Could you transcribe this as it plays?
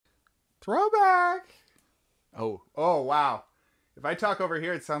Throwback. Oh, wow. If I talk over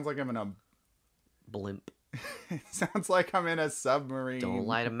here, it sounds like I'm in a blimp. It sounds like I'm in a submarine. Don't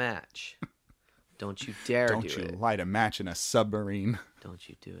light a match. Don't you dare do it. Don't you light a match in a submarine. Don't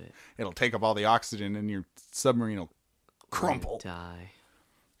you do it. It'll take up all the oxygen and your submarine will crumple. Die.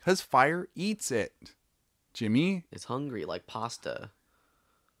 Because fire eats it. Jimmy? It's hungry like pasta.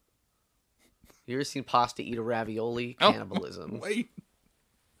 You ever seen pasta eat a ravioli? Cannibalism. Wait.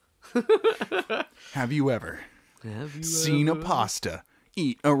 Have you ever seen a pasta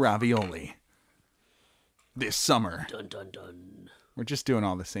eat a ravioli? This summer. Dun dun dun. We're just doing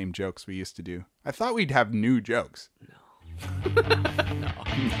all the same jokes we used to do. I thought we'd have new jokes. No.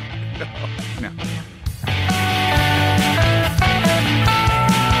 No.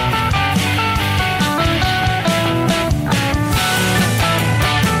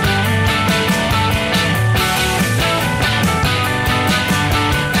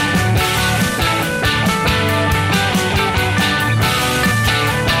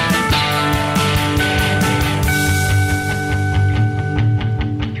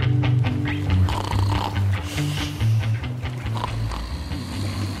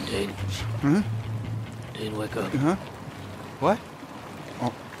 Dane, wake up. Huh? What?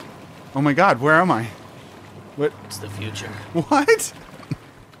 Oh my God, where am I? What? It's the future. What?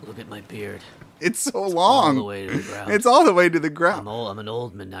 Look at my beard. It's so long. All the way to the ground. It's all the way to the ground. I'm an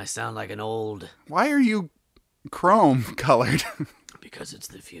old man. I sound like an old. Why are you chrome colored? Because it's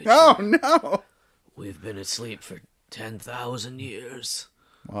the future. Oh no. We've been asleep for 10,000 years.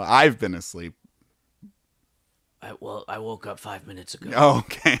 Well, I've been asleep. I woke up 5 minutes ago. Oh,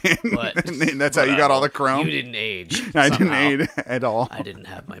 okay. But that's how you got all the chrome? You didn't age. I somehow. didn't age at all. I didn't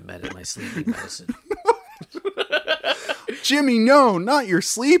have my sleeping medicine. Jimmy, no, not your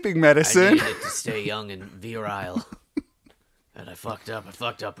sleeping I medicine. needed it to stay young and virile. And I fucked up. I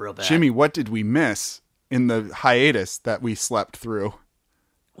fucked up real bad. Jimmy, what did we miss in the hiatus that we slept through?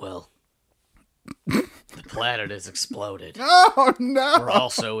 Well, the planet has exploded. Oh, no. We're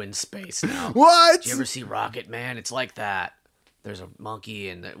also in space now. What? Did you ever see Rocket Man? It's like that. There's a monkey,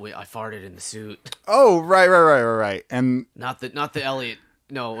 and I farted in the suit. Oh, right. And Not the Elliot.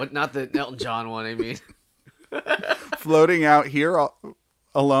 No, not the Elton John one. I mean, floating out here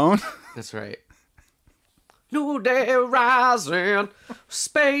alone? that's right. New day rising,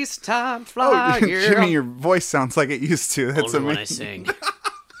 space time flying. Jimmy, your voice sounds like it used to. That's Only when I amazing. sing.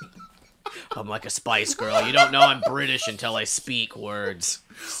 I'm like a Spice Girl. You don't know I'm British until I speak words.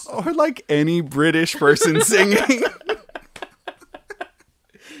 Or like any British person singing.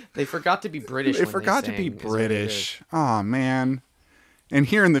 They forgot to be British. They forgot to be British. Oh, man. And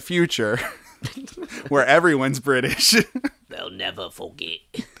here in the future, where everyone's British. They'll never forget.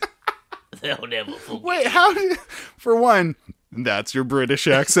 They'll never forget. Wait, for one, that's your British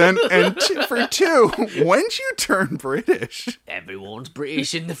accent. And for two, when'd you turn British? Everyone's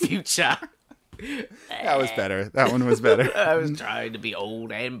British in the future. That was better. That one was better. I was trying to be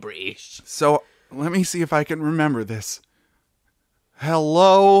old and British. So let me see if I can remember this.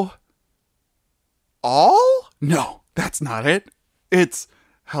 Hello, all? No, that's not it. It's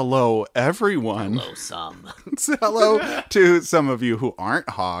hello, everyone. Hello, some. It's hello to some of you who aren't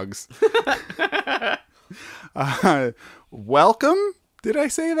hogs. Welcome? Did I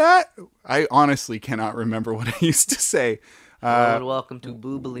say that? I honestly cannot remember what I used to say. Hello and welcome to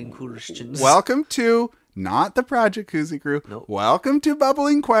Boobling Christians. Welcome to not the Project Koozie Crew. Nope. Welcome to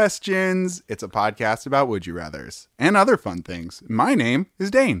Bubbling Questions. It's a podcast about Would You Rathers and other fun things. My name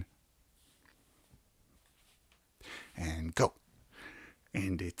is Dane. And go.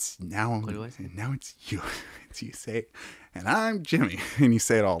 And it's now. What do I say? And now it's you. It's you say it. And I'm Jimmy. And you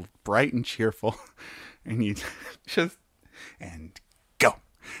say it all bright and cheerful. And you just and go.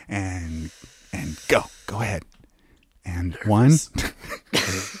 And go. Go ahead. And one.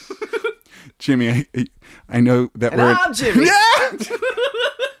 Jimmy, I know that And we're. I'm Jimmy. Yeah!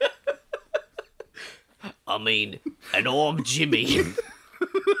 I mean, and I'm Jimmy.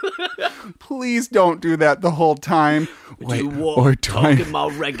 Please don't do that the whole time. Wait, Wait, you or won't do talk I? in my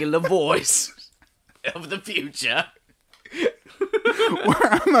regular voice of the future.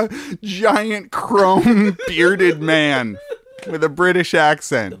 Where I'm a giant chrome bearded man with a British The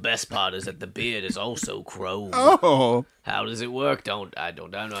accent. best part is that the beard is also chrome. Oh, How does it work? Don't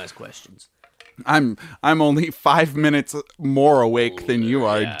ask questions. I'm only 5 minutes more awake than you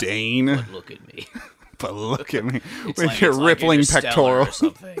are, Yeah, Dane. But look at me. But look at me It's with like- your it's like rippling Interstellar pectoral. or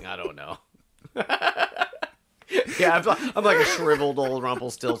something. I don't know. Yeah, I'm like a shriveled old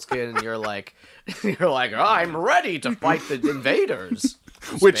Rumpelstiltskin, and you're like, I'm ready to fight the invaders.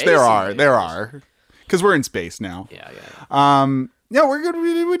 Which Space there are. invaders. There are. Because we're in space now. Yeah. No, we're good.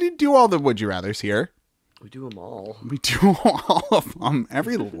 We do all the would you rathers here. We do them all. We do all of them.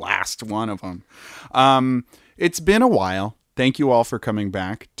 Every last one of them. It's been a while. Thank you all for coming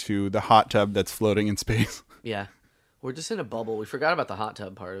back to the hot tub that's floating in space. Yeah. We're just in a bubble. We forgot about the hot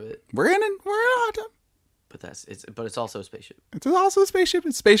tub part of it. We're in a hot tub. But it's also a spaceship. It's also a spaceship.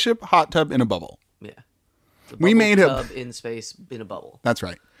 It's spaceship, hot tub in a bubble. Yeah. We made a tub in space in a bubble. That's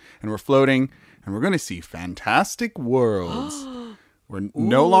right. And we're floating, and we're going to see fantastic worlds. We're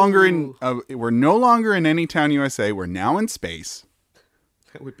no longer in Anytown, USA. We're now in space.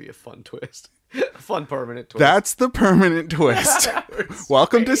 That would be a fun twist. A fun permanent twist. That's the permanent twist.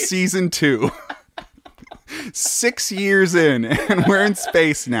 Welcome to season 2. 6 years in, and we're in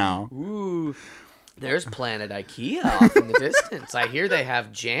space now. Ooh. There's Planet IKEA off in the distance. I hear they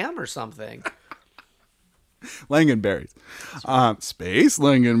have jam or something. Lingonberries. Space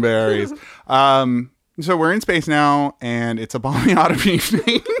lingonberries. So we're in space now, and it's a balmy autumn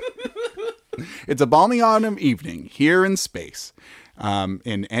evening. It's a balmy autumn evening here in space.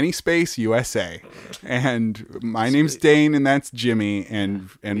 In any space, USA. And my name's Dane, and that's Jimmy. And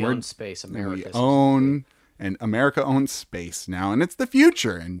we we're own space. America. And America owns space now, and it's the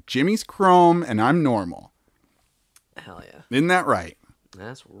future. And Jimmy's Chrome, and I'm normal. Hell yeah. Isn't that right?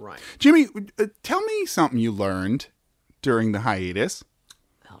 That's right. Jimmy, tell me something you learned during the hiatus.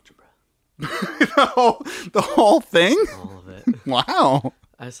 Algebra. the whole thing? All of it. Wow.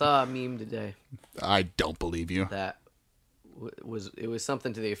 I saw a meme today. I don't believe you. That was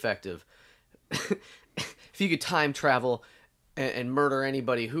something to the effect of, if you could time travel and murder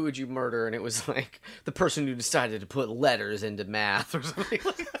anybody, who would you murder? And it was like the person who decided to put letters into math or something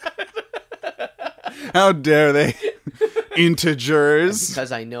like that. How dare they? Integers.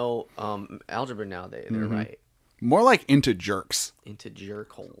 Because I know algebra now, they're right. More like into jerks. Into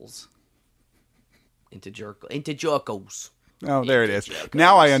jerk holes. Into jerkos. Oh, there it is.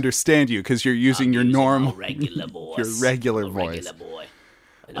 Now I understand you because you're using your normal, regular voice. your regular voice.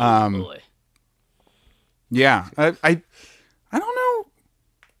 Regular boy. Boy. Yeah, I don't know.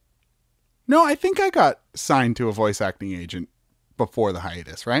 No, I think I got signed to a voice acting agent before the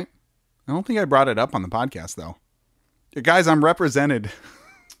hiatus, right? I don't think I brought it up on the podcast though. Guys, I'm represented.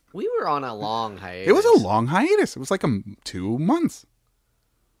 We were on a long hiatus. It was a long hiatus. It was like 2 months.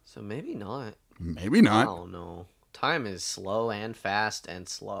 So maybe not. Maybe not. I don't know. Time is slow and fast and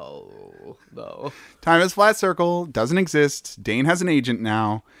slow, though. Time is flat circle. Doesn't exist. Dane has an agent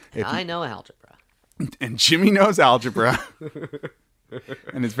now. I know algebra. And Jimmy knows algebra.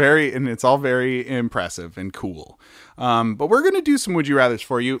 and it's all very impressive and cool. But we're going to do some Would You Rathers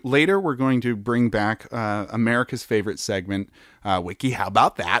for you. Later, we're going to bring back America's favorite segment, Wiki. How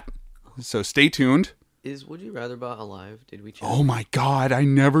about that? So stay tuned. Is Would You Rather Bot alive? Did we check? Oh my God, I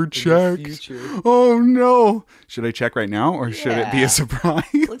never checked. Future. Oh no. Should I check right now or should it be a surprise?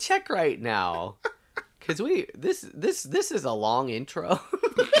 Let's check right now. Because this is a long intro.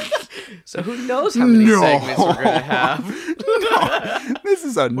 So who knows how many segments we're going to have. No, this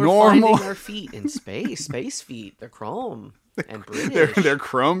is we're normal. finding our feet in space. Space feet. They're chrome and British. They're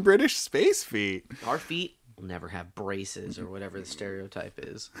chrome British space feet. Our feet will never have braces or whatever the stereotype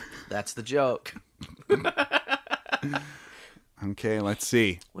is. That's the joke. Okay, let's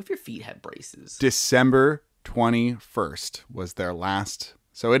see. What if your feet had braces? December 21st was their last.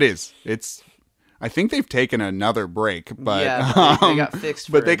 So it is. I think they've taken another break, but yeah, but they got fixed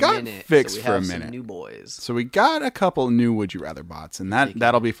for a minute. Fixed so we for have a minute. Some new boys. So we got a couple new Would You Rather bots, and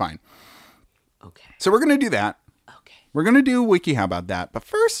that'll be fine. Okay. So we're gonna do that. Okay. We're gonna do Wiki. How about that? But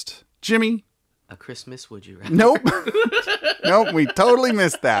first, Jimmy. A Christmas Would You Rather? Nope. Nope. We totally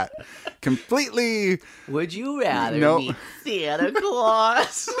missed that. Completely. Would you rather meet Santa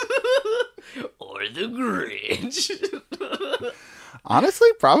Claus or the Grinch? Honestly,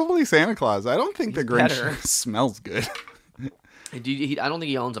 probably Santa Claus. I don't think the Grinch better. smells good. I don't think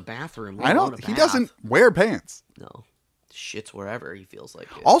he owns a bathroom. He doesn't wear pants. No. Shits wherever he feels like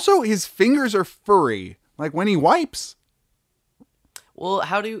it. Also, his fingers are furry. Like when he wipes. Well,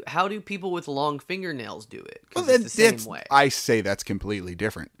 how do people with long fingernails do it? Because Well, it's the same way. I say that's completely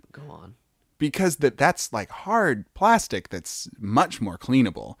different. Go on. Because that's like hard plastic that's much more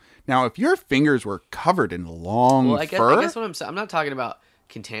cleanable. Now, if your fingers were covered in long fur... I guess what I'm saying, I'm not talking about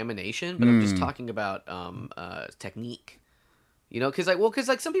contamination, but I'm just talking about technique. You know, because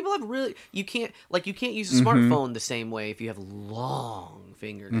some people have really... You can't use a smartphone the same way if you have long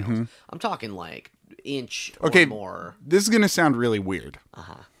fingernails. I'm talking like inch or more. This is going to sound really weird.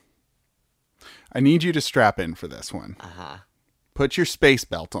 Uh-huh. I need you to strap in for this one. Uh-huh. Put your space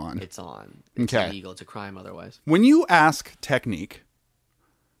belt on. It's on. It's illegal. It's a crime otherwise. When you ask Technique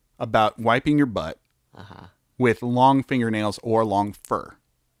about wiping your butt, with long fingernails or long fur.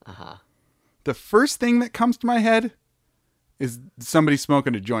 Uh-huh. The first thing that comes to my head is somebody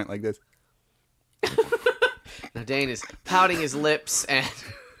smoking a joint like this. Now Dane is pouting his lips and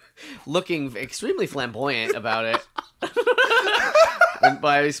looking extremely flamboyant about it.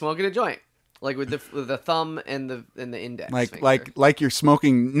 By smoking a joint. Like with the thumb and the index finger. Like you're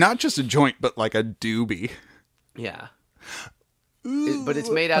smoking not just a joint, but like a doobie. Yeah. But it's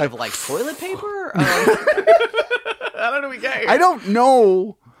made out of like toilet paper? I don't know what we got here. I don't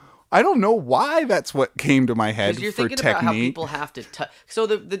know. I don't know why that's what came to my head for technique. You're thinking about how people have to touch. So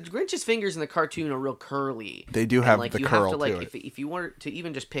the Grinch's fingers in the cartoon are real curly. They do have the curl to it. If you want to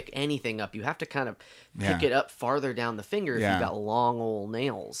even just pick anything up, you have to kind of pick it up farther down the finger if you've got long old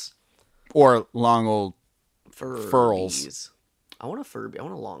nails. Or long old furls. I want a Furby. I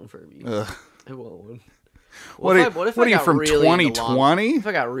want a long Furby. I want one. What are you from 2020? If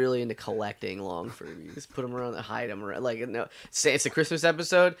I got really into collecting long Furbies, put them around, hide them around, like no. Say it's a Christmas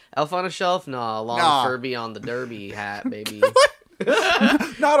episode. Elf on a shelf, long Furby on the derby hat, baby.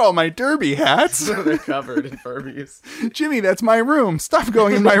 Not all my derby hats. They're covered in Furbies. Jimmy, that's my room. Stop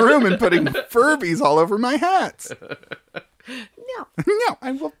going in my room and putting Furbies all over my hats. No,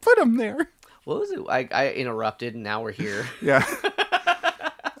 I will put them there. What was it? I interrupted, and now we're here. Yeah.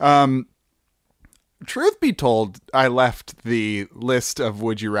 Truth be told, I left the list of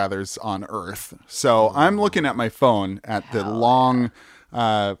would you rathers on Earth. So I'm looking at my phone at the long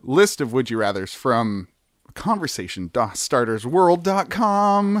list of would you rathers from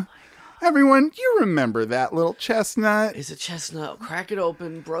conversation.startersworld.com. Everyone, you remember that little chestnut? It's a chestnut. Crack it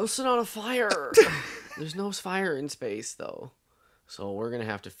open. Roast it on a fire. There's no fire in space, though. So we're going to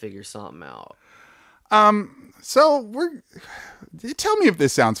have to figure something out. So tell me if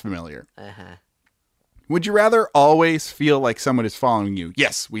this sounds familiar. Uh-huh. Would you rather always feel like someone is following you?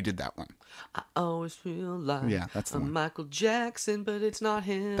 Yes, we did that one. I always feel like that's the one. Michael Jackson, but it's not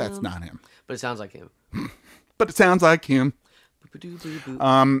him. That's not him. But it sounds like him. But it sounds like him.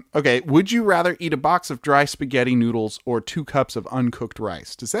 Okay, would you rather eat a box of dry spaghetti noodles or 2 cups of uncooked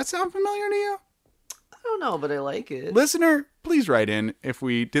rice? Does that sound familiar to you? I don't know, but I like it. Listener, please write in if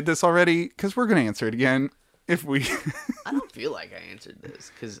we did this already, because we're going to answer it again. If we... I don't feel like I answered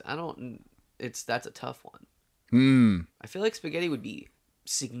this, because I don't... That's a tough one. I feel like spaghetti would be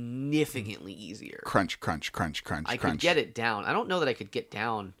significantly easier. Crunch, crunch, crunch, crunch, I crunch. could get it down. I don't know that I could get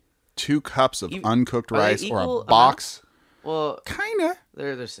down 2 cups of uncooked rice or a box. Amount? Well, kind of.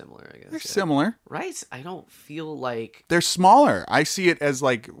 They're similar, I guess. They're similar. Rice, I don't feel like they're smaller. I see it as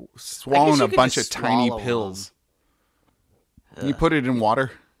like swallowing a bunch of tiny pills. You put it in water.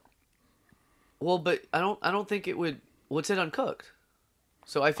 Well, but I don't think it would. What's it uncooked?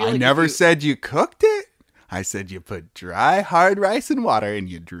 So I feel like I never said you cooked it. I said you put dry, hard rice in water and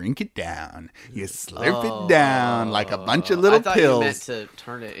you drink it down. You slurp it down like a bunch of little pills. I thought you meant to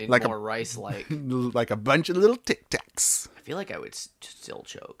turn it into more rice-like. Like a bunch of little Tic Tacs. I feel like I would still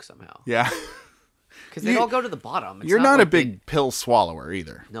choke somehow. Yeah. Because they all go to the bottom. You're not a big pill swallower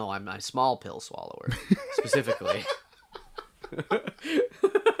either. No, I'm a small pill swallower, specifically.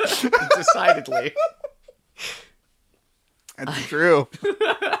 Decidedly. That's true.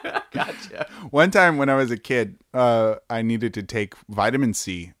 Gotcha. One time when I was a kid, I needed to take vitamin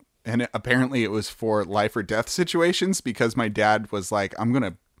C, and apparently it was for life or death situations because my dad was like, I'm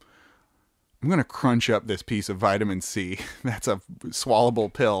gonna crunch up this piece of vitamin C. That's a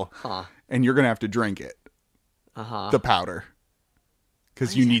swallowable pill, and you're gonna have to drink it. The powder,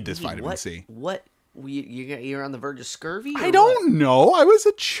 because you need this vitamin C. What? You're on the verge of scurvy? I don't know. I was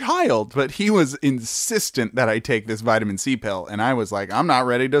a child, but he was insistent that I take this vitamin C pill, and I was like, I'm not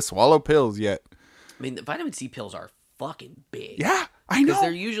ready to swallow pills yet. I mean, the vitamin C pills are fucking big. Yeah, I know. Because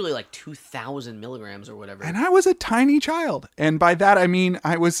they're usually like 2,000 milligrams or whatever. And I was a tiny child. And by that, I mean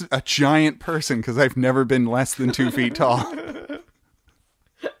I was a giant person because I've never been less than 2 feet tall.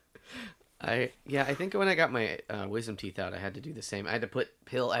 I think when I got my wisdom teeth out, I had to do the same. I had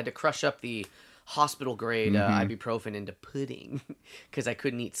to crush up the hospital grade ibuprofen into pudding because I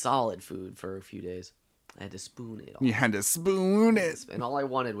couldn't eat solid food for a few days. I had to spoon it all. You had to spoon it. And all I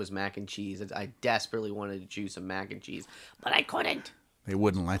wanted was mac and cheese. I desperately wanted to choose some mac and cheese, but I couldn't. They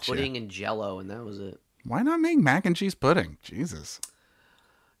wouldn't let you. Pudding and Jell-O, and that was it. Why not make mac and cheese pudding? Jesus.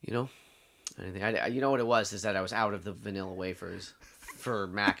 You know, you know what it was is that I was out of the vanilla wafers for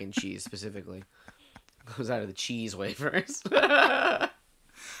mac and cheese specifically. I was out of the cheese wafers.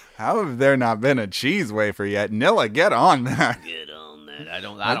 How have there not been a cheese wafer yet? Nilla, get on that. Get on that. I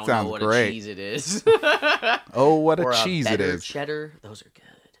don't know what a cheese it is. Oh, what a or cheese it is. Cheddar. Those are good.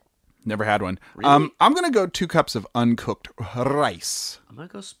 Never had one. Really? I'm going to go 2 cups of uncooked rice. I'm going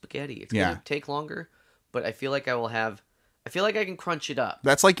to go spaghetti. It's going to take longer, but I feel like I feel like I can crunch it up.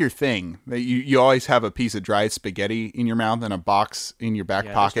 That's like your thing. That you always have a piece of dried spaghetti in your mouth and a box in your back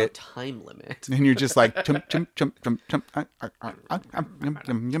pocket. There's no time limit. And you're just like, chum, chum, chum, chum, chum,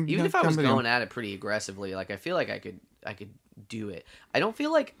 Even if I was going at it pretty aggressively, like I feel like I could do it. I don't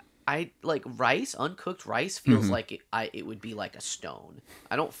feel like rice, uncooked rice feels like it would be like a stone.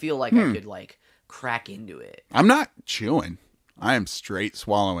 I don't feel like I could like crack into it. I'm not chewing. I am straight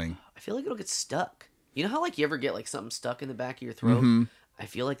swallowing. I feel like it'll get stuck. You know how like you ever get like something stuck in the back of your throat? I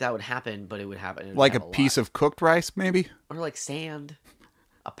feel like that would happen, but it would happen. Like a piece of cooked rice, maybe? Or like sand,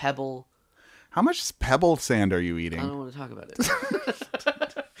 a pebble. How much pebble sand are you eating? I don't want to talk about it.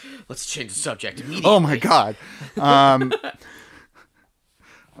 Let's change the subject immediately. Oh my God.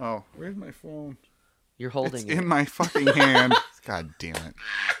 Oh, where's my phone? You're holding it. In my fucking hand. God damn it.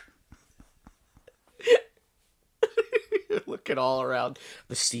 Looking all around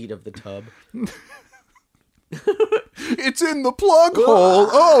the seat of the tub. It's in the plug hole.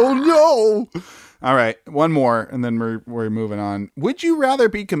 Oh no. All right, one more and then we're moving on. Would you rather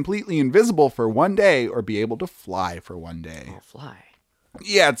be completely invisible for one day or be able to fly for one day? Oh, fly.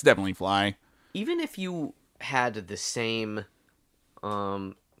 Yeah, it's definitely fly. Even if you had the same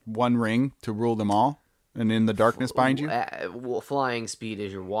one ring to rule them all and in the darkness behind you? Flying speed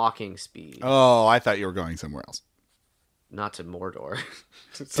is your walking speed. Oh, I thought you were going somewhere else. Not to Mordor.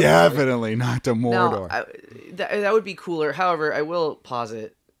 Definitely not to Mordor. No, that would be cooler. However, I will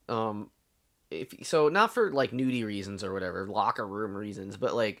posit, not for like nudie reasons or whatever, locker room reasons,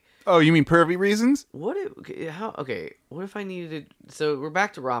 but like. Oh, you mean pervy reasons? What if I needed? So we're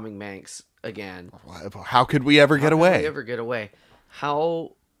back to robbing banks again. How could we ever get away?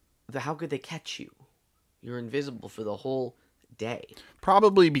 How could they catch you? You're invisible for the whole day.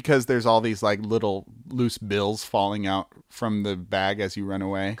 Probably because there's all these like little loose bills falling out from the bag as you run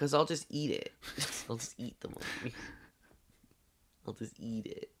away. Because I'll just eat it. I'll just eat them. I'll just eat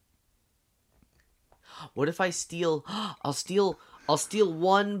it. What if I steal? I'll steal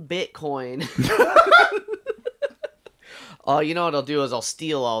 1 Bitcoin. You know what I'll do is I'll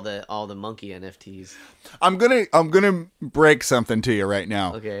steal all the monkey NFTs. I'm gonna break something to you right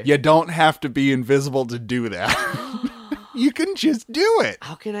now. Okay. You don't have to be invisible to do that. You can just do it.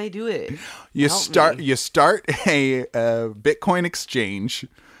 How can I do it? You start a Bitcoin exchange,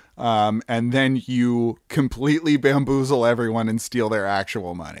 and then you completely bamboozle everyone and steal their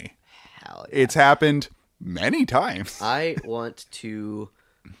actual money. Hell yeah. It's happened many times. I want to.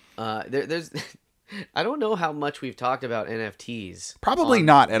 There's. I don't know how much we've talked about NFTs. Probably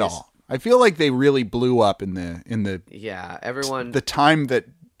not at all. I feel like they really blew up in the yeah, everyone the time that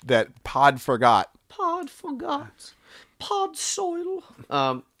Pod forgot. Pod soil.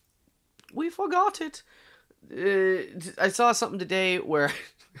 We forgot it. I saw something today where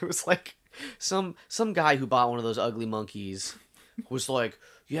it was like some guy who bought one of those ugly monkeys was like,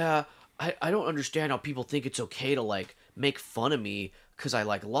 yeah, I don't understand how people think it's okay to like make fun of me because I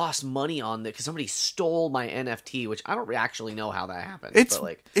like lost money on because somebody stole my NFT, which I don't actually know how that happened.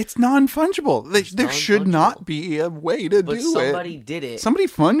 It's non-fungible. There should not be a way to do it. But somebody did it. Somebody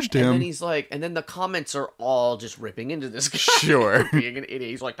funged him. And then he's like, and then the comments are all just ripping into this guy. Sure. Being an idiot.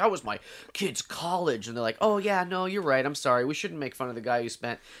 He's like, that was my kid's college. And they're like, oh yeah, no, you're right. I'm sorry. We shouldn't make fun of the guy who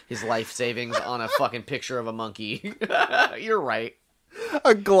spent his life savings on a fucking picture of a monkey. You're right.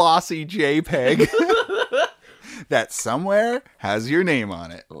 A glossy JPEG. That somewhere has your name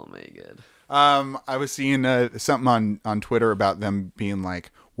on it. Oh my god. I was seeing something on Twitter about them being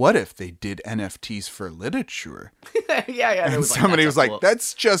like, what if they did NFTs for literature? yeah. And somebody was like,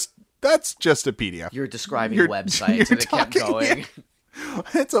 that's just a PDF. You're describing websites and it kept going. Yeah.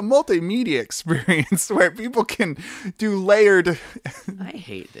 It's a multimedia experience where people can do layered. I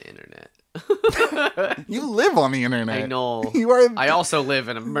hate the internet. You live on the internet. I know. I also live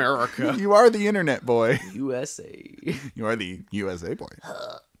in America. You are the internet boy. USA. You are the USA boy.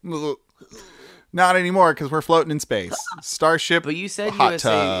 Not anymore because we're floating in space. Starship. But you said hot USA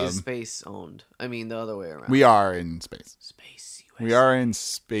tub. is space owned. I mean the other way around. We are in space. Space USA. We are in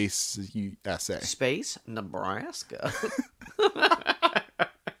space USA. Space Nebraska.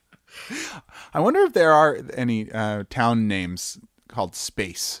 I wonder if there are any town names called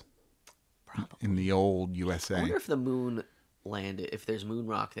Space. Probably. In the old USA. I wonder if the moon landed, if there's moon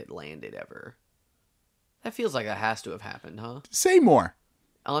rock that landed ever. That feels like that has to have happened, huh? Say more.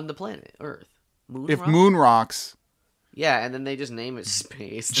 On the planet Earth. Moon rocks. Yeah, and then they just name it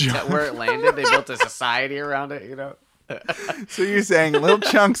Space. Is that where it landed? They built a society around it, you know? So you're saying little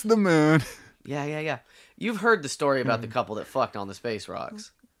chunks of the moon. Yeah. You've heard the story about the couple that fucked on the space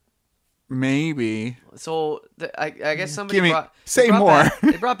rocks. Maybe. So I guess somebody Give me- brought say they brought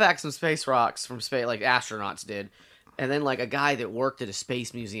more. They brought back some space rocks from space, like astronauts did, and then like a guy that worked at a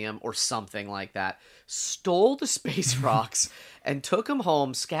space museum or something like that stole the space rocks and took them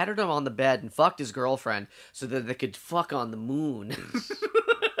home, scattered them on the bed, and fucked his girlfriend so that they could fuck on the moon.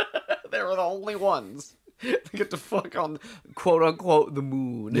 They were the only ones that get to fuck on quote unquote the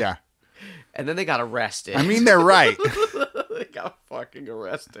moon. Yeah. And then they got arrested. I mean, they're right. They got fucking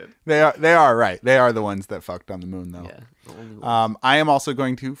arrested. They are right. They are the ones that fucked on the moon, though. Yeah. The only ones. I am also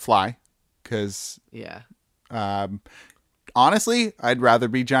going to fly because, Yeah. honestly, I'd rather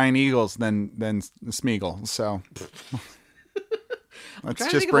be giant eagles than Smeagol. So let's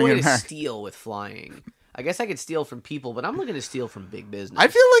just bring it it back. Steal with flying. I guess I could steal from people, but I'm looking to steal from big business. I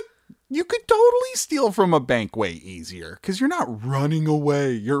feel like you could totally steal from a bank way easier because you're not running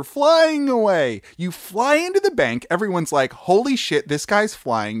away. You're flying away. You fly into the bank. Everyone's like, holy shit, this guy's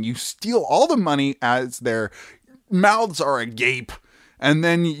flying. You steal all the money as their mouths are agape. And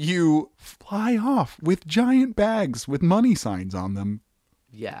then you fly off with giant bags with money signs on them.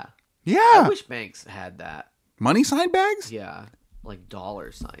 Yeah. Yeah. I wish banks had that. Money sign bags? Yeah. Like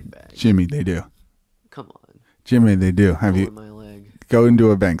dollar sign bags. Jimmy, they do. Come on. Jimmy, they do. Have Pull you in my leg. go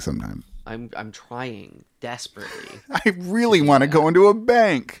into a bank sometime? I'm trying desperately. I really want to go into a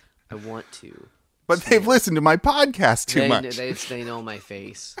bank. I want to. But they've listened to my podcast too much. They know my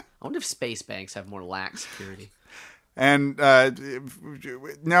face. I wonder if space banks have more lax security. And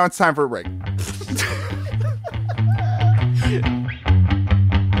now it's time for a break.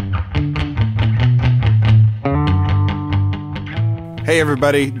 Hey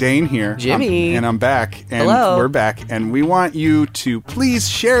everybody, Dane here. Jimmy. And I'm back. And Hello. We're back. And we want you to please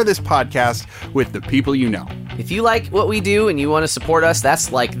share this podcast with the people you know. If you like what we do and you want to support us,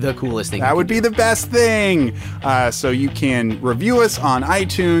 that's like the coolest thing. That would be the best thing. So you can review us on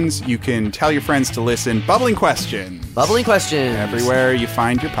iTunes. You can tell your friends to listen. Bubbling Questions. Bubbling Questions. Everywhere you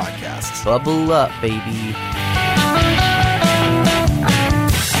find your podcasts. Bubble up, baby.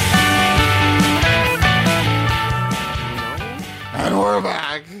 And we're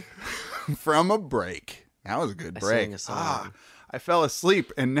back from a break. That was a good break. sang a song. I fell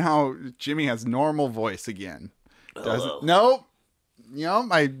asleep, and now Jimmy has normal voice again. Hello. Nope.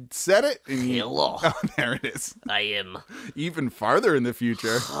 I said it. And Hello. Oh, there it is. I am. Even farther in the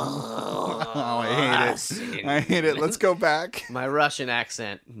future. Oh, I hate it. I hate it. Let's go back. My Russian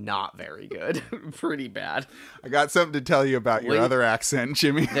accent, not very good. Pretty bad. I got something to tell you about your Wait. other accent,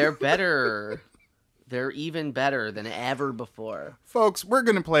 Jimmy. They're better. They're even better than ever before. Folks, we're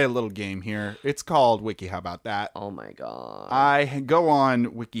going to play a little game here. It's called Wiki How About That? Oh my god. I go on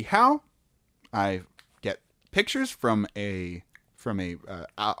WikiHow. I get pictures from a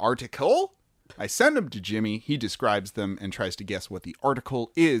article. I send them to Jimmy. He describes them and tries to guess what the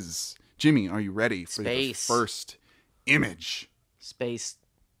article is. Jimmy, are you ready for the first image? Space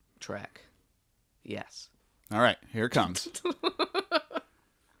Trek. Yes. All right, here it comes.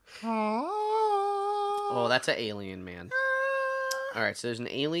 Oh, that's an alien man. All right, so there's an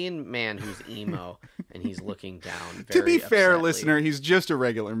alien man who's emo, and he's looking down. To be fair, upsetly. listener, he's just a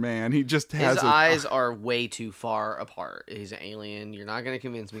regular man. He just has His eyes are way too far apart. He's an alien. You're not going to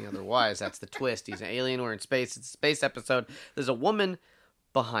convince me otherwise. That's the twist. He's an alien. We're in space. It's a space episode. There's a woman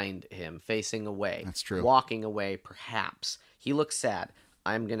behind him facing away. That's true. Walking away, perhaps. He looks sad.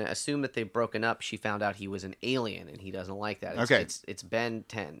 I'm going to assume that they've broken up. She found out he was an alien, and he doesn't like that. Okay. It's Ben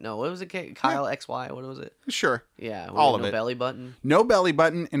 10. No, what was it? Kyle XY? What was it? Sure. Yeah. All of no it. belly button? No belly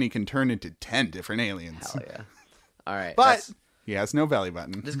button, and he can turn into 10 different aliens. Hell yeah. All right. But he has no belly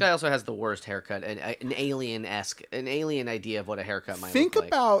button. This guy also has the worst haircut, an alien-esque, an alien idea of what a haircut might Think look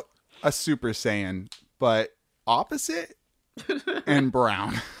like. about a Super Saiyan, but opposite and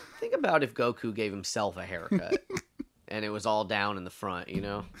brown. Think about if Goku gave himself a haircut. And it was all down in the front, you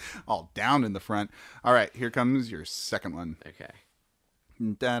know? All down in the front. All right, here comes your second one. Okay.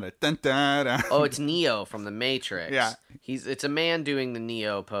 Da-da-dun-da-da. Oh, it's Neo from the Matrix. Yeah. It's a man doing the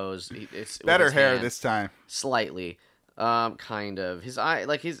Neo pose. It's with Better his hair hand. this time. Slightly. Kind of. His eye,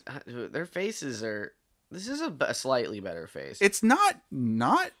 like their faces are. This is a slightly better face. It's not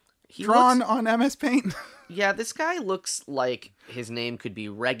He drawn looks- on MS Paint. Yeah, this guy looks like his name could be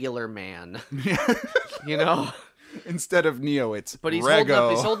Regular Man. Yeah. You know? Instead of Neo, it's But he's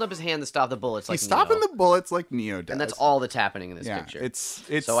Rego. holding up his hand to stop the bullets like He's stopping Neo. the bullets like Neo does. And that's all that's happening in this Yeah, picture. it's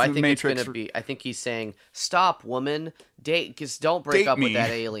So I the think Matrix. it's gonna be. I think he's saying, "Stop, woman, date, because don't break Date up me." with that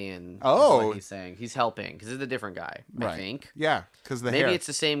alien." is Oh. what he's saying. He's helping because it's a different guy. I Right. think Yeah, because the maybe hair. it's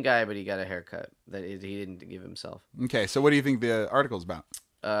the same guy, but he got a haircut that he didn't give himself. Okay, so what do you think the article's about?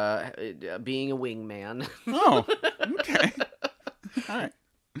 Being a wingman. Oh, okay. All right.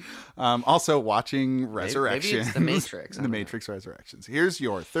 Also watching Resurrection. Maybe it's The Matrix. The Matrix Resurrections. Here's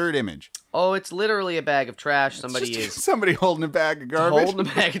your third image. Oh, it's literally a bag of trash. Somebody holding a bag of garbage. holding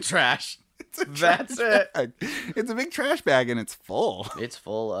a bag of trash. That's it. It's a big trash bag and it's full. It's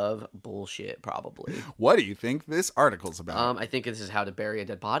full of bullshit, probably. What do you think this article's about? I think this is how to bury a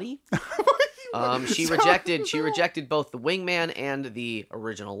dead body. She rejected both the wingman and the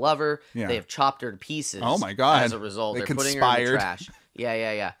original lover. Yeah. They have chopped her to pieces. Oh my God. As a result, They they're putting her in the conspired. trash.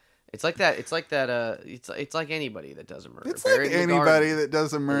 Yeah. It's like that. It's like anybody that does a murder. It's like anybody that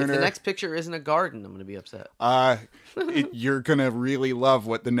does a murder. If the next picture isn't a garden, I'm gonna be upset. You're gonna really love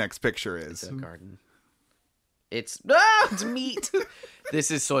what the next picture is. It's a garden. It's meat.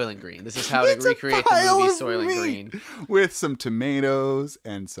 This is Soylent Green. This is how to recreate the movie Soylent Green. With some tomatoes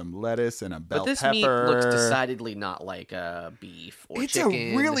and some lettuce and a bell pepper. But this meat looks decidedly not like beef or chicken.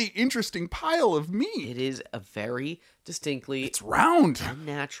 It's a really interesting pile of meat. It is a very distinctly... It's round.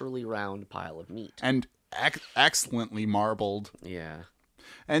 Unnaturally round pile of meat. And excellently marbled. Yeah.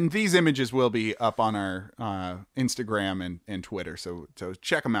 And these images will be up on our Instagram and Twitter, so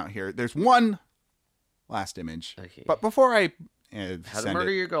check them out here. There's one last image. Okay. But before I How to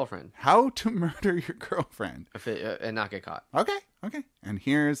murder your girlfriend. How to murder your girlfriend. And not get caught. Okay. And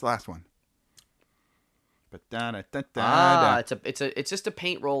here's the last one. It's just a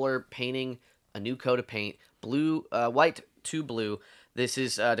paint roller painting a new coat of paint, blue, white to blue. This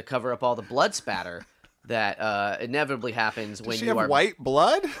is to cover up all the blood spatter that inevitably happens when Does she you have are white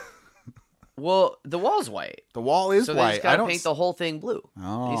blood. Well, the wall's white. The wall is so white. So he's got to paint the whole thing blue.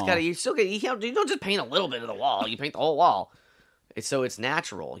 Oh. He's got to. You don't just paint a little bit of the wall. You paint the whole wall. So it's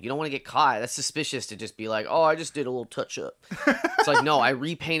natural. You don't want to get caught. That's suspicious to just be like, oh, I just did a little touch up. It's like, no, I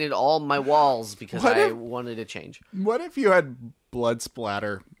repainted all my walls because I wanted to change. What if you had blood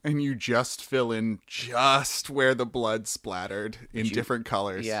splatter and you just fill in just where the blood splattered in different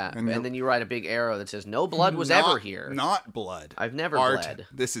colors? Yeah, and then you write a big arrow that says, no blood was ever here. Not blood. I've never art. bled.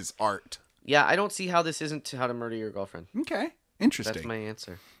 This is art. Yeah, I don't see how this isn't How to Murder Your Girlfriend. Okay, interesting. That's my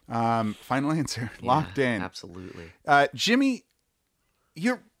answer. Final answer. Locked in. Absolutely. Jimmy,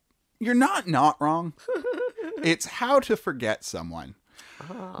 you're not wrong. It's How to Forget Someone.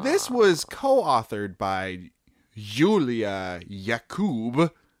 This was co-authored by Yulia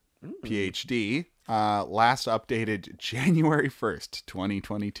Yakub, PhD, last updated January 1st,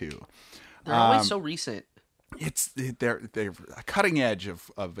 2022. They're always so recent. They're a cutting edge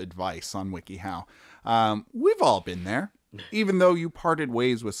of advice on WikiHow. We've all been there. Even though you parted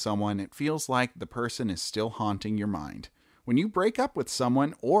ways with someone, it feels like the person is still haunting your mind. When you break up with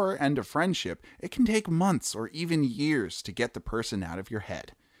someone or end a friendship, it can take months or even years to get the person out of your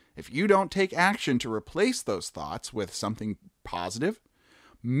head. If you don't take action to replace those thoughts with something positive,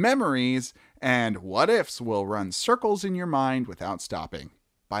 memories and what-ifs will run circles in your mind without stopping.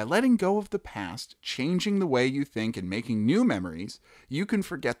 By letting go of the past, changing the way you think, and making new memories, you can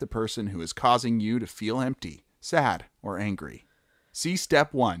forget the person who is causing you to feel empty, sad, or angry. See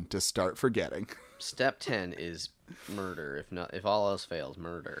step 1 to start forgetting. Step 10 is murder. If all else fails,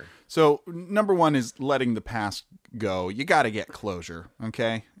 murder. So number 1 is letting the past go. You got to get closure,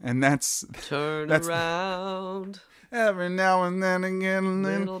 okay? And that's around every now and then again,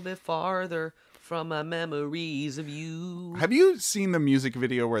 a little bit farther from my memories of you. Have you seen the music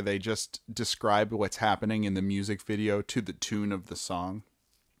video where they just describe what's happening in the music video to the tune of the song?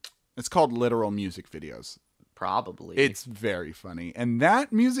 It's called literal music videos. Probably. It's very funny. And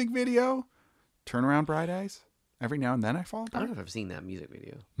that music video, Turn Around Bright Eyes, every now and then I fall apart. I don't know if I've seen that music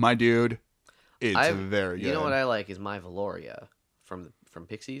video. My dude, it's very good. You know what I like is My Valoria from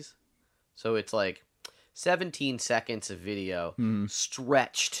Pixies. So it's like 17 seconds of video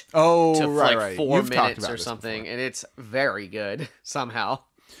stretched to like 4 minutes or something, and it's very good somehow.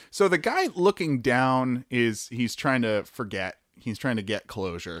 So the guy looking down he's trying to forget. He's trying to get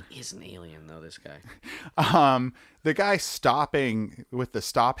closure. He's an alien, though, this guy. The guy stopping with the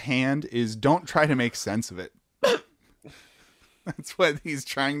stop hand is don't try to make sense of it. That's what he's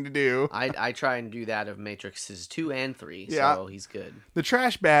trying to do. I try and do that of Matrixes 2 and 3, yeah. So he's good. The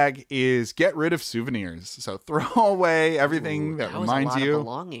trash bag is get rid of souvenirs. So throw away everything that reminds you. Of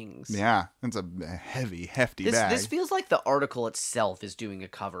belongings. Yeah, it's a heavy, hefty bag. This feels like the article itself is doing a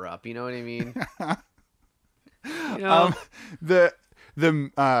cover-up. You know what I mean? You know? The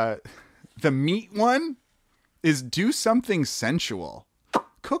meat one is do something sensual.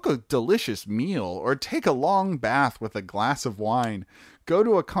 Cook a delicious meal or take a long bath with a glass of wine. Go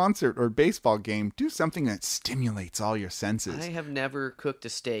to a concert or baseball game. Do something that stimulates all your senses. I have never cooked a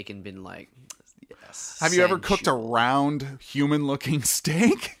steak and been like, yes. Have you ever cooked a round, human-looking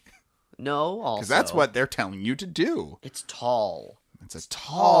steak? No, also. Because that's what they're telling you to do. It's tall. It's a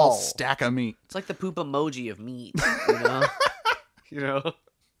tall stack of meat. It's like the poop emoji of meat, you know? You know?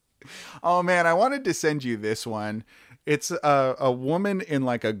 Oh, man, I wanted to send you this one. It's a woman in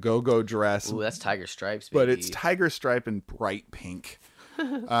like a go-go dress. Ooh, that's tiger stripes, baby. But it's tiger stripe and bright pink,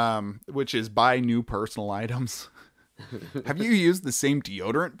 which is buy new personal items. Have you used the same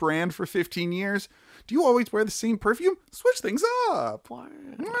deodorant brand for 15 years? Do you always wear the same perfume? Switch things up.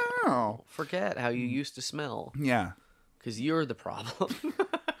 Wow. Forget how you used to smell. Yeah. Because you're the problem.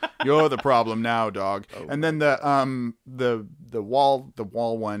 You're the problem now, dog. Oh, and then the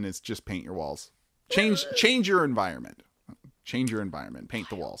wall one is just paint your walls. Change your environment. Change your environment. Paint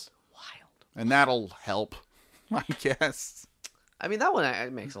the walls. Wild. And that'll help, I guess. I mean, that one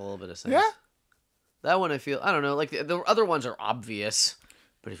it makes a little bit of sense. Yeah. That one I don't know, like the other ones are obvious,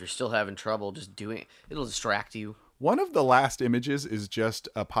 but if you're still having trouble just doing it, it'll distract you. One of the last images is just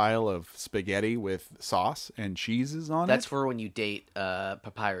a pile of spaghetti with sauce and cheeses on it. That's for when you date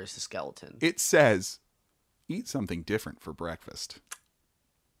Papyrus the skeleton. It says, eat something different for breakfast.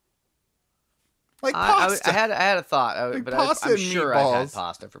 Like pasta. I had a thought, like but I'm sure meatballs. I've had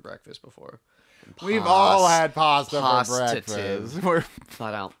pasta for breakfast before. We've all had pasta for breakfast. We're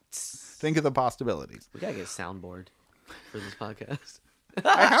thought out. Think of the possibilities. We gotta get a soundboard for this podcast.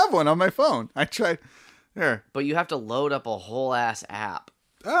 I have one on my phone. I tried. There. But you have to load up a whole ass app.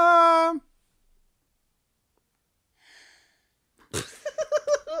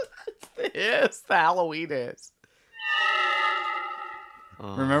 Yes, the Halloween is.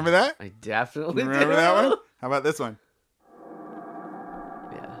 Oh, remember that? I definitely remember that one. How about this one?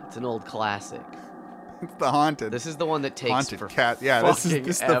 Yeah, it's an old classic. It's the haunted. This is the one that takes haunted for cat. Yeah, this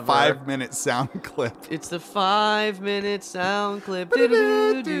is the 5-minute sound clip. It's the 5-minute sound clip.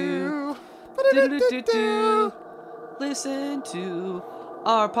 Do-do-do-do. Do-do-do-do. Listen to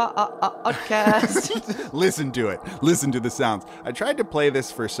our podcast. Listen to it. Listen to the sounds. I tried to play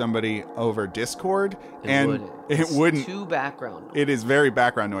this for somebody over Discord, and it wouldn't. Too background noise. It is very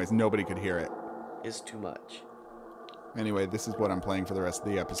background noise. Nobody could hear it. It's too much. Anyway, this is what I'm playing for the rest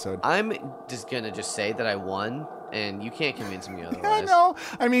of the episode. I'm just gonna say that I won, and you can't convince me otherwise. I know.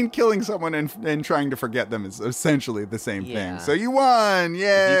 I mean, killing someone and trying to forget them is essentially the same thing. So you won.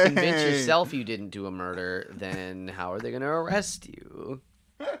 Yay! If you convince yourself you didn't do a murder, then how are they gonna arrest you?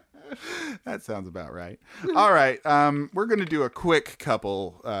 That sounds about right. All right. We're going to do a quick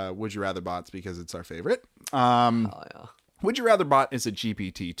couple Would You Rather bots because it's our favorite. Yeah. Would You Rather bot is a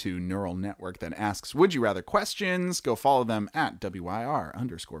GPT-2 neural network that asks Would You Rather questions. Go follow them at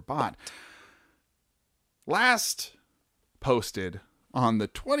WYR_bot. Last posted on the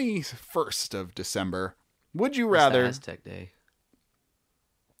 21st of December. Would you rather... It's Aztec Day.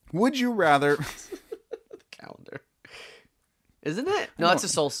 Would you rather... The calendar. Isn't it? No, it's a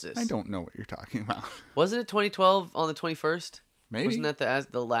solstice. I don't know what you're talking about. Wasn't it 2012 on the 21st? Maybe. Wasn't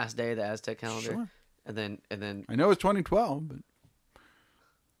that the last day of the Aztec calendar? Sure. And then I know it's 2012, but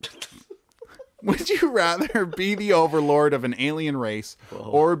would you rather be the overlord of an alien race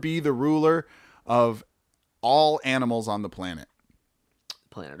or be the ruler of all animals on the planet?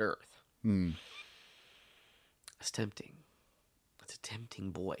 Planet Earth. That's tempting. That's a tempting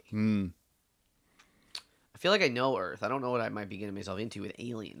boy. I feel like I know Earth. I don't know what I might be getting myself into with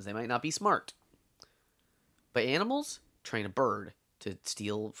aliens. They might not be smart. But animals? Train a bird to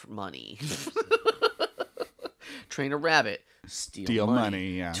steal money. Train a rabbit. Steal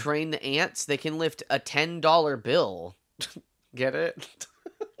money. Yeah. Train the ants. They can lift a $10 bill. Get it?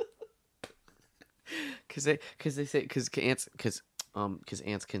 Because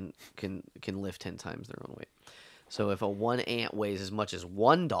ants can lift 10 times their own weight. So if a one ant weighs as much as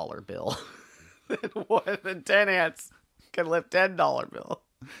 $1 bill, then 10 ants can lift $10 bill.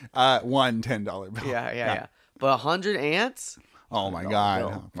 One $10 bill. Yeah. But 100 ants? Oh my God!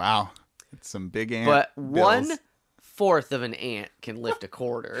 Bill. Wow, it's some big ant. But bills. 1/4 of an ant can lift a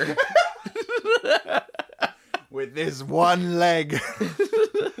quarter. With this one leg.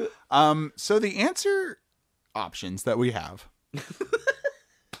 So the answer options that we have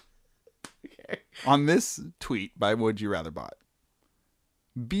on this tweet by Would You Rather bot: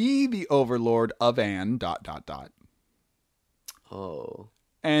 be the overlord of an ... Oh.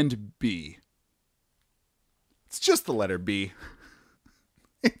 And B. It's just the letter B.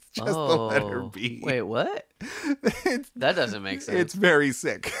 It's just the letter B. Wait, what? That doesn't make sense. It's very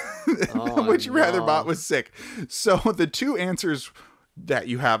sick. Would You Rather bot was sick. So the two answers that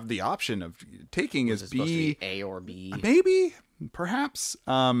you have the option of taking is supposed to be A or B. Maybe, perhaps.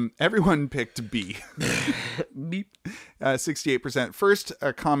 Everyone picked B. Beep. 68%. First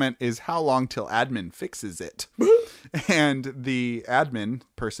comment is how long till admin fixes it? And the admin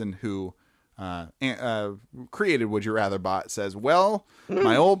person who created Would You Rather bot says, well,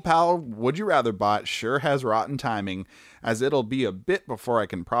 my old pal Would You Rather bot sure has rotten timing, as it'll be a bit before I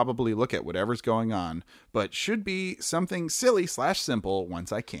can probably look at whatever's going on, but should be something silly/simple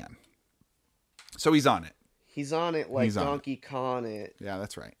once I can. So he's on it. He's on it like Donkey Kong it. Yeah,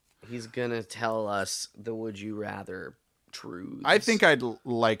 that's right. He's gonna tell us the Would You Rather truths. I think I'd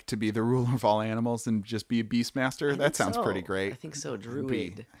like to be the ruler of all animals and just be a beastmaster. That sounds pretty great. I think so,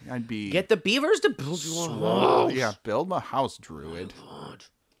 Druid. I'd be Get the beavers to build you a house. Yeah, build my house, Druid.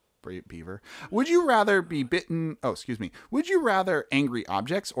 Beaver. Would you rather be bitten? Oh, excuse me. Would you rather angry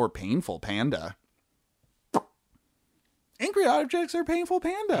objects or painful panda? Angry objects or painful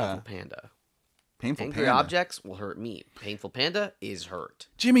panda? Painful Angry panda. objects will hurt me. Painful panda is hurt.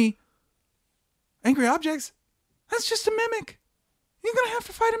 Jimmy, angry objects? That's just a mimic. You're going to have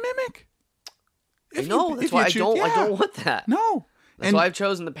to fight a mimic. That's why I don't want that. No. That's why I've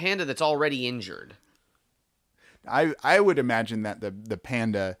chosen the panda that's already injured. I would imagine that the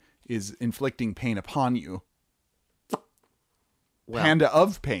panda is inflicting pain upon you. Well, panda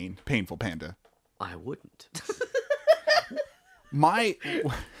of pain. Painful panda. I wouldn't. My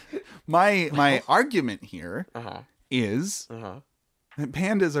argument here is that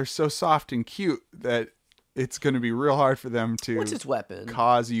pandas are so soft and cute that it's going to be real hard for them to What's its weapon?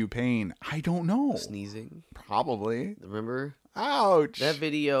 Cause you pain. I don't know. Sneezing. Probably. Remember? Ouch. That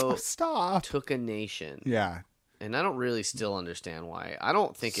video stop. took a nation. Yeah. And I don't really still understand why. I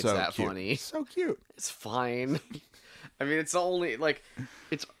don't think it's that cute. funny. So cute. It's fine. I mean, it's only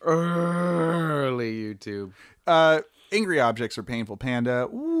it's early YouTube. Angry objects or painful panda.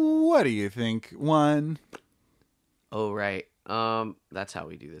 What do you think? One. Oh, right. That's how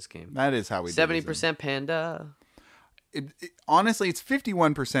we do this game. That is how we do 70% panda. Honestly, it's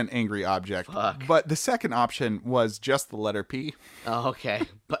 51% angry object. Fuck. But the second option was just the letter P. Oh, okay.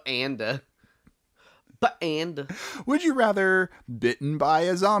 Panda. Would you rather bitten by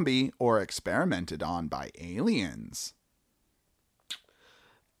a zombie or experimented on by aliens?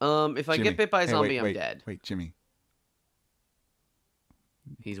 If I get bit by a zombie, I'm wait, dead. Wait, Jimmy.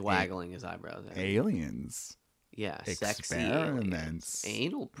 He's waggling his eyebrows. Aliens. Yeah, sexy experiments.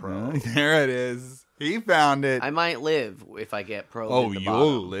 aliens. Anal probe. There it is. He found it. I might live if I get probed. Oh, at the you'll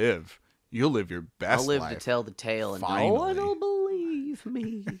bottom. live. You'll live your best life. I'll live to tell the tale, and Finally. no one will believe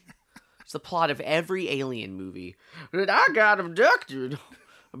me. It's the plot of every alien movie. That I got abducted,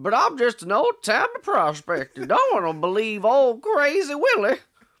 but I'm just an old-timey prospector. No one will believe old crazy Willie.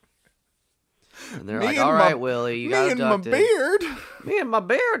 And they're like, all right, Willie, you got abducted. Me and my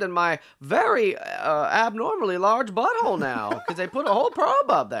beard and my very abnormally large butthole now, because they put a whole probe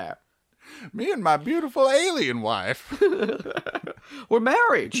up there. Me and my beautiful alien wife. We're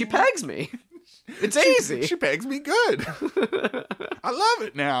married. She pegs me. It's easy. She pegs me good. I love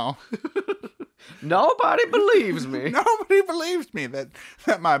it now. Nobody believes me. Nobody believes me that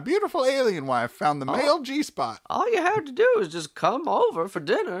my beautiful alien wife found the male G-spot. All you have to do is just come over for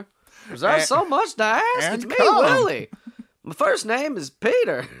dinner. Is there so much to ask? It's me, come. Willie. My first name is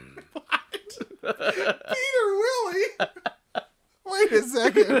Peter. What? Peter Willie? Wait a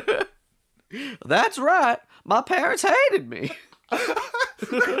second. That's right. My parents hated me.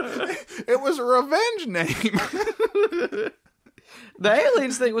 It was a revenge name. The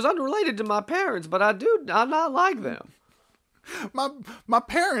aliens thing was unrelated to my parents, but I not like them. My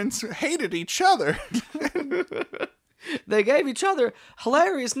parents hated each other. They gave each other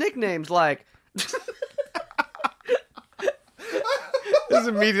hilarious nicknames like... This is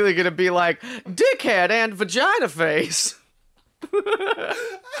immediately going to be like, Dickhead and Vagina Face. I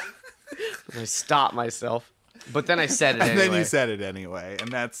stopped myself. But then I said it anyway. And then you said it anyway.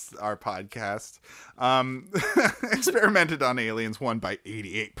 And that's our podcast. Experimented on aliens won by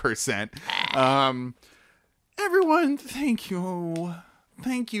 88%. Everyone, thank you.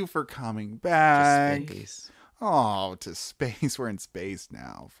 Thank you for coming back. To space. Oh, to space. We're in space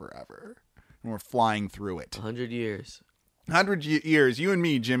now forever. And we're flying through it. 100 years. 100 years. You and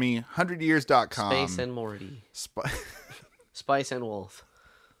me, Jimmy. 100years.com. Space and Morty. Spice and Wolf.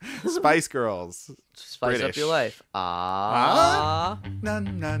 Spice Girls. Spice British. up your life. Na, na,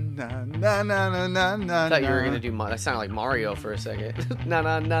 na, na, na, na, na, na, I thought you were going to do... That sounded like Mario for a second. Na,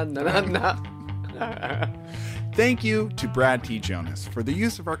 na, na, na, na, na. Thank you to Brad T. Jonas for the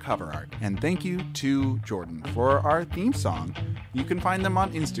use of our cover art. And thank you to Jordan for our theme song. You can find them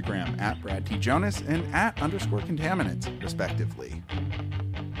on Instagram at Brad T. Jonas and at _contaminants, respectively.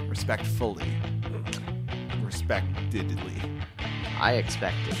 Respectfully. Respectedly. I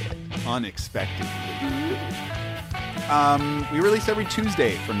expected it. Unexpectedly. We release every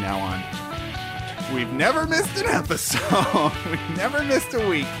Tuesday from now on. We've never missed an episode. We've never missed a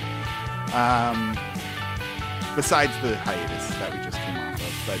week. Besides the hiatus that we just came off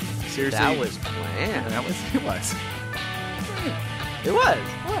of, but seriously, That was planned. it was. It was.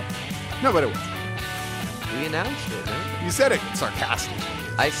 What? No, but it was. We announced it, huh? You said it sarcastically.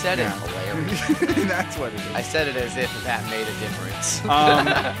 I said it Yeah. hilarious. That's what it is. I said it as if that made a difference.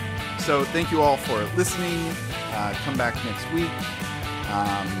 So thank you all for listening. Come back next week.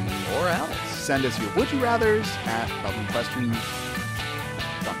 Or else. Send us your would you rathers at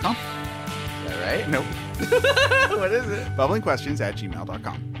bubblingquestions.com. Is that right? Nope. What is it?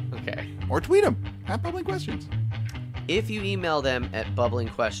 bubblingquestions@gmail.com. Okay. Or tweet them at bubblingquestions. If you email them at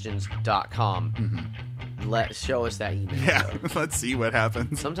bubblingquestions.com, show us that email. Yeah, though. let's see what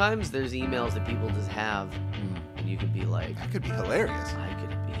happens. Sometimes there's emails that people just have, and you can be like, That could be hilarious. I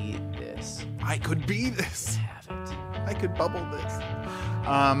could be this. I could be this. Have it. I could bubble this.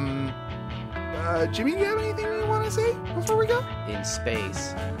 Jimmy, do you have anything you want to say before we go? In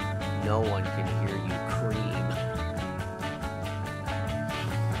space, no one can hear you cream.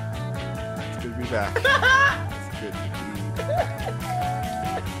 It's good to be back. It's good to be back.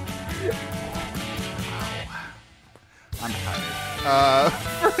 Wow. I'm tired.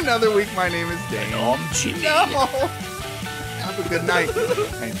 For another week, my name is Dane. I'm Jimmy. No! Have a good night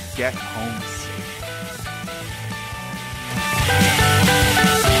and get home safe.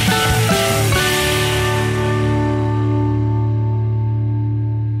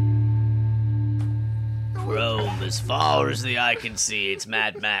 Rome, as far as the eye can see, it's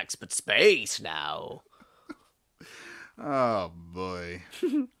Mad Max, but space now. Oh boy.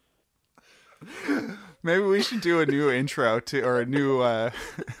 Maybe we should do a new intro to, or a new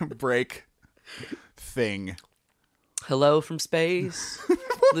break thing. Hello from space.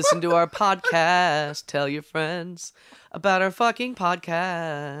 Listen to our podcast. Tell your friends about our fucking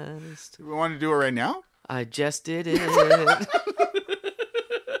podcast. Do we want to do it right now? I just did it.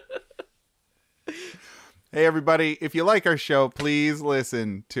 Hey everybody, if you like our show, please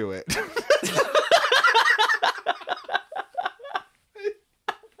listen to it.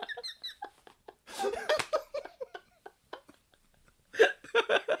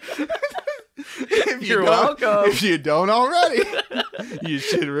 You're welcome. If you don't already, you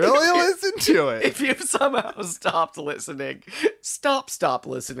should really listen to it. If you've somehow stopped listening, stop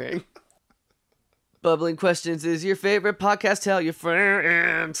listening. Bubbling Questions is your favorite podcast. Tell your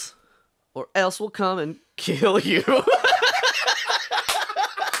friends, or else we'll come and kill you.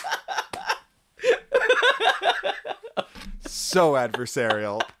 So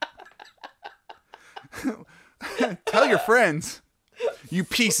adversarial. Tell your friends. You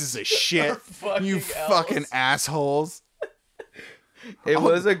pieces of shit. You fucking assholes. It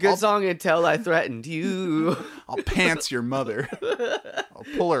was a good song until I threatened you. I'll pants your mother. I'll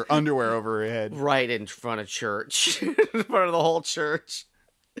pull her underwear over her head. Right in front of church. In front of the whole church.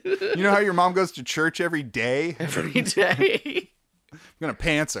 You know how your mom goes to church every day? Every day. I'm gonna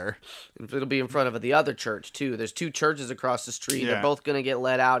pants her. It'll be in front of the other church, too. There's two churches across the street. Yeah. They're both going to get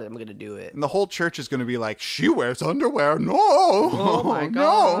let out, and I'm going to do it. And the whole church is gonna be like, she wears underwear. No. Oh, my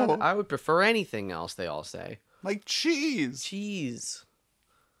God. No. I would prefer anything else, they all say. Like cheese. Cheese.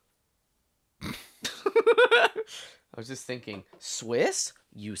 I was just thinking, Swiss?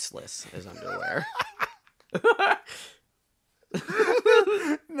 Useless as underwear.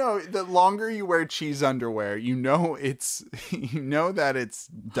 No, the longer you wear cheese underwear, you know that it's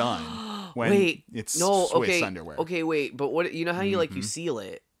done when Wait, it's no, Swiss okay, underwear. Okay, wait, but what, you know how you like you seal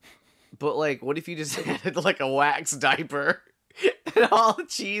it? But like, what if you just added like a wax diaper and all the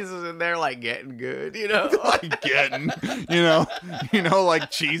cheese is in there like getting good, you know? Like getting, you know,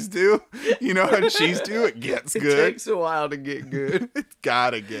 like cheese do. You know how cheese do? It gets It good. takes a while to get good. It's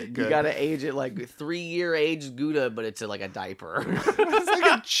gotta get good. You gotta age it like 3-year aged Gouda, but it's like a diaper. It's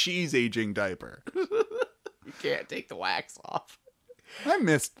like a cheese aging diaper. You can't take the wax off. I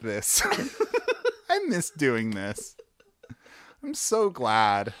missed this. I missed doing this. I'm so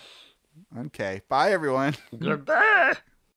glad. Okay, bye everyone. Goodbye.